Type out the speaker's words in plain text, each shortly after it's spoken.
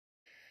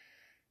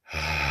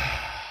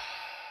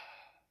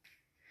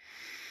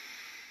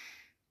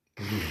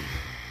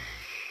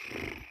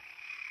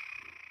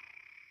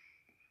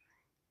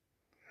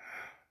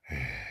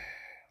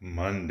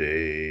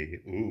Monday.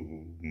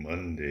 Ooh,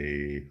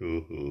 Monday.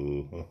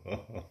 Ooh.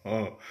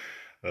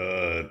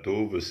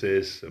 Tove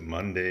says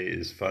Monday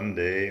is fun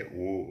day.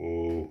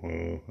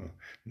 Ooh,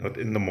 not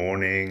in the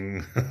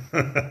morning.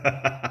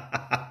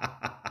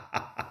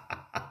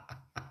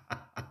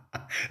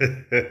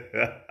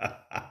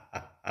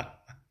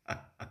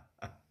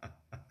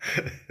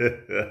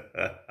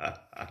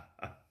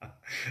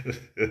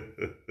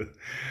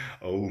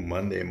 Oh,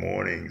 Monday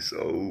mornings.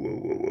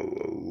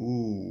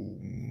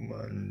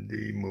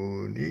 Monday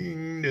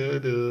morning. Da,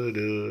 da,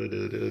 da,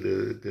 da, da, da,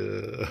 da.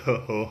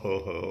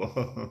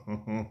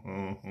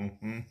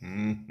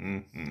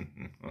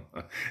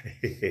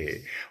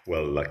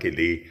 Well,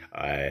 luckily,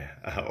 I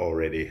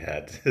already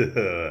had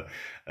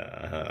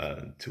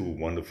two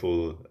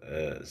wonderful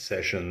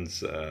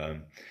sessions.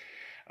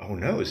 Oh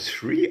no,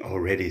 three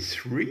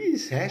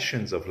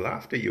sessions of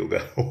laughter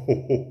yoga.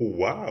 Oh,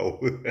 wow.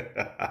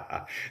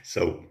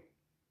 So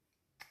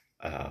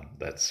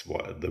that's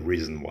the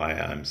reason why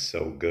I'm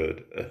so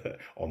good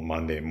on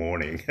Monday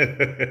morning.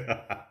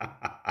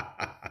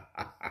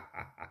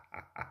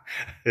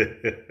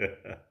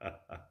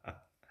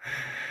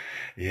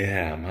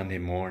 Yeah, Monday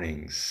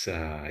mornings.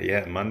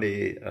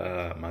 Monday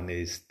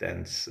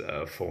stands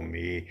for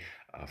me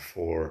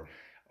for,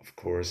 of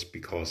course,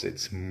 because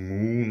it's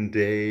Moon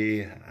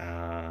Day,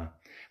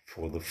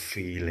 for the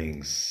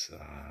feelings.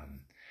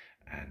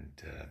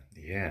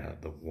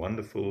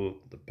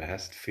 The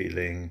best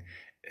feeling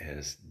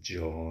is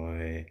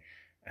joy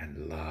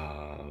and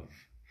love,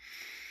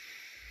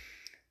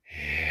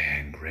 yeah,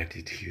 and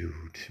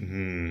gratitude,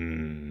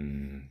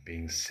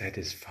 being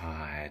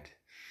satisfied.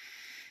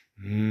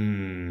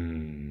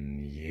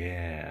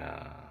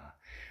 Yeah.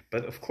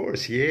 But of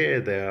course, yeah,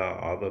 there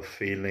are other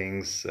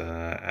feelings,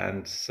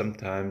 and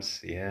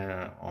sometimes,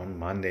 yeah, on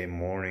Monday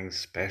morning,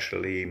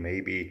 especially,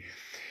 maybe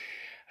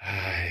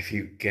if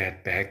you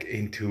get back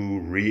into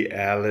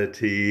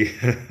reality.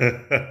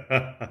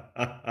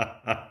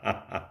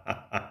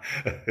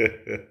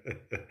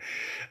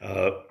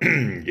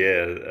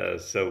 Yeah,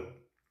 so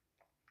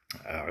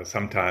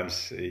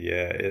sometimes,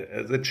 yeah,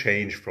 the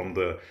change from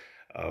the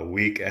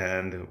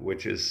weekend,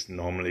 which is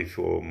normally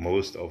for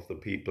most of the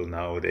people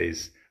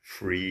nowadays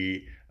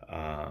free,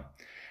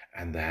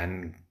 and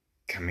then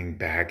coming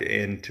back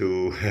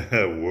into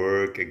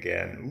work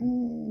again.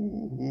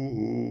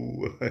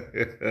 Ooh.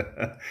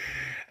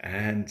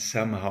 And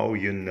somehow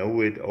you know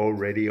it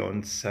already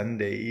on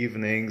Sunday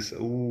evenings.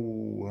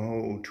 Ooh,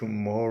 oh,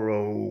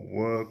 tomorrow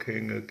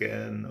working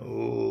again.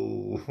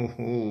 Oh,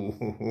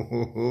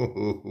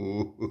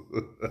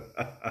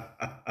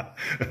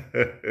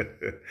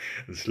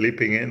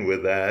 sleeping in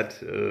with that.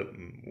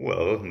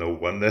 Well, no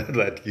wonder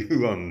that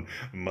you on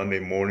Monday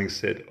morning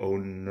said, "Oh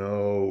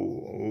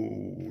no,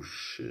 oh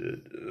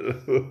shit."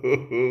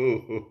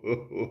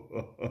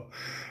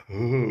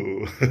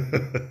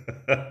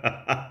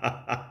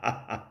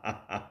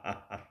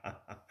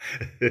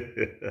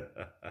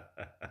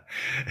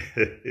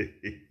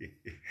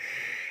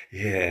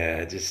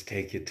 Yeah, just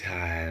take your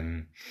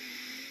time.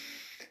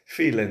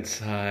 Feel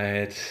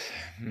inside.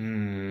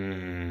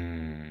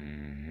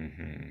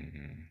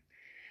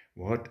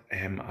 What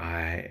am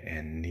I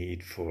in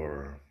need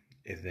for?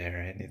 Is there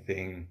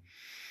anything?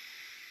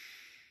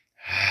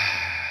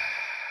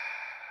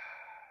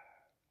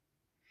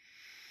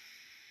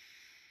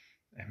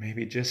 And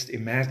maybe just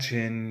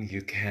imagine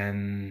you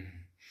can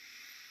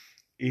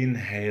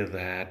inhale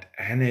that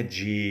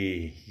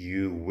energy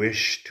you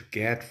wish to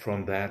get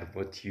from that,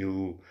 what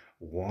you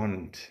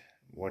want,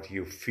 what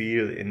you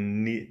feel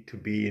in need to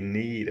be in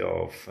need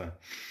of.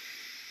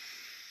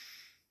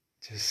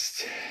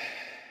 Just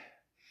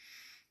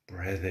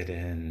breathe it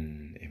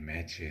in,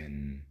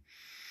 imagine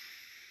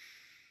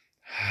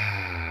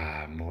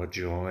more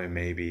joy,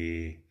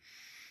 maybe.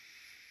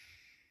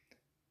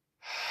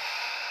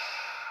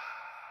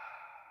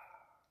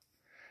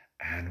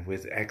 And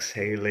with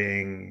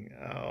exhaling,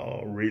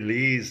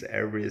 release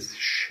every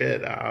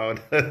shit out.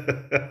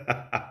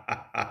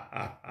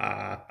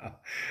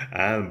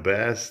 And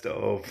best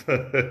of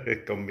a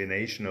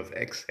combination of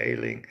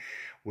exhaling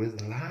with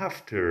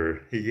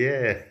laughter.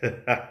 Yeah.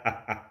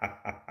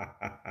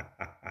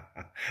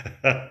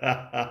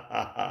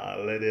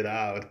 Let it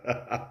out.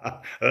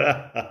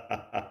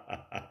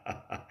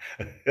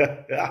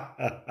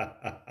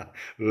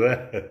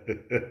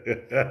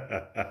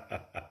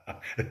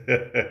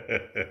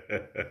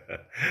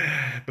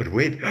 But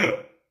wait,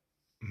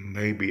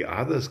 maybe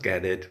others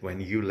get it when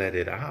you let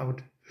it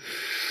out.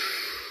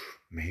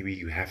 Maybe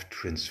you have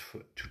to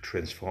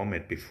transform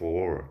it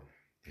before.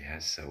 Yeah,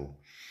 so.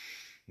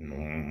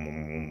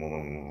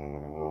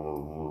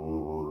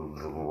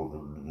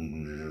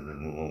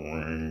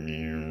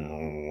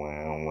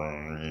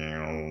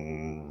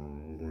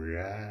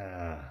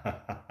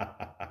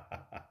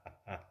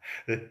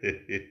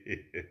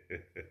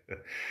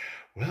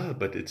 Well,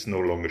 but it's no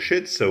longer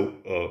shit, so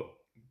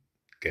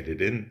get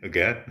it in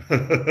again.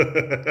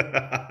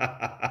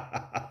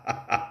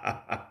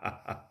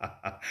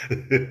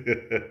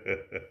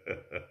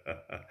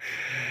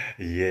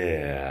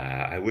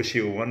 Yeah, I wish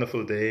you a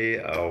wonderful day,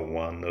 a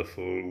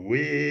wonderful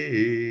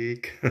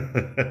week.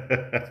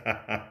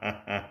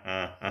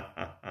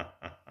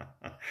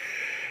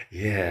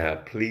 Yeah,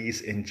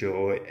 please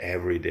enjoy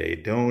every day.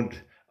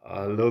 Don't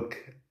look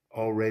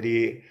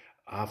already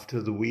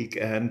after the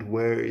weekend.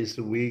 Where is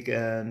the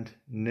weekend?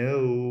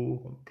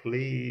 No,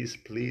 please,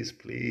 please,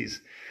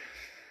 please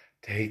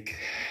take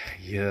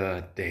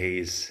your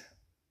days.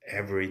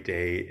 Every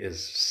day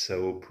is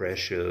so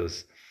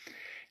precious.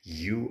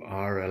 You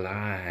are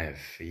alive.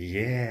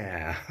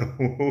 Yeah.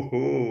 Woohoo.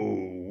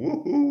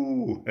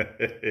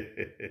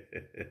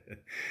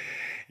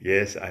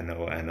 Yes, I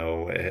know, I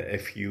know.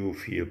 If you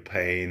feel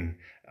pain,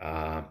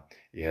 uh,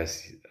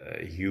 yes,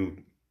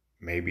 you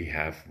maybe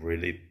have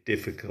really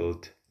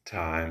difficult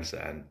times.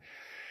 And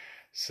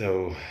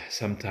so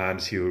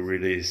sometimes you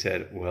really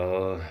said,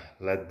 well,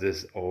 let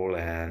this all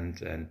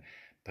end.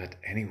 But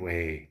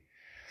anyway,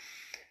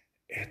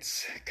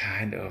 it's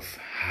kind of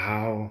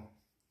how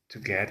to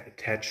get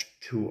attached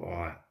to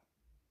or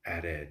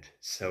at it.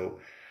 So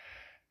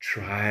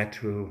try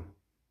to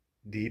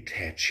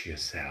detach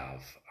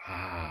yourself.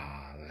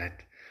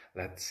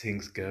 Let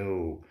things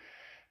go.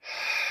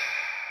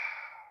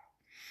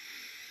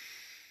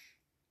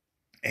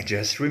 And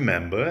just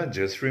remember,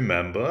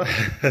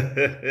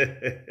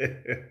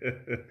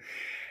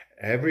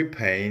 every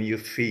pain you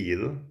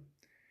feel,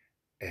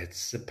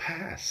 it's the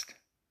past.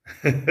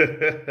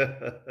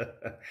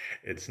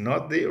 It's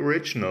not the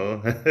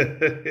original.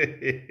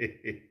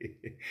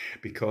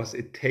 Because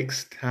it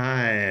takes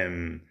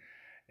time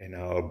in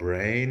our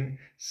brain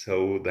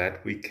so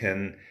that we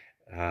can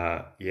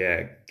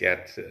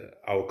get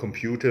our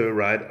computer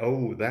right.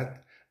 Oh,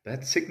 that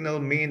signal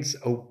means,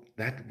 oh,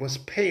 that was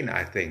pain,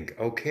 I think.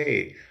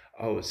 Okay.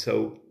 Oh,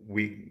 so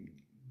we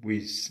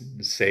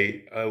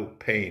say, oh,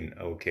 pain.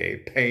 Okay,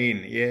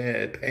 pain.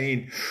 Yeah,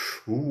 pain.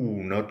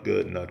 Ooh, not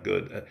good, not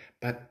good.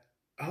 But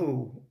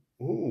oh,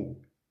 ooh,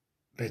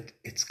 but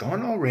it's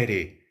gone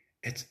already.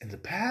 It's in the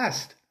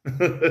past.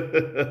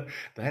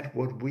 That's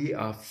what we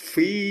are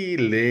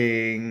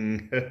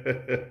feeling.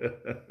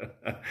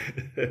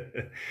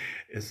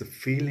 It's a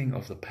feeling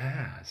of the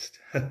past.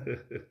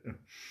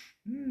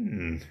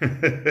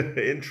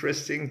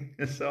 Interesting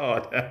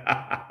thought.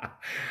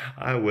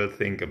 I will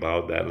think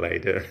about that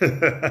later.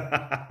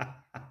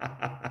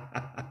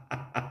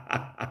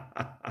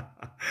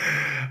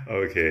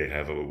 Okay,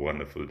 have a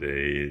wonderful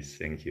day.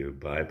 Thank you.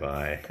 Bye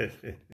bye.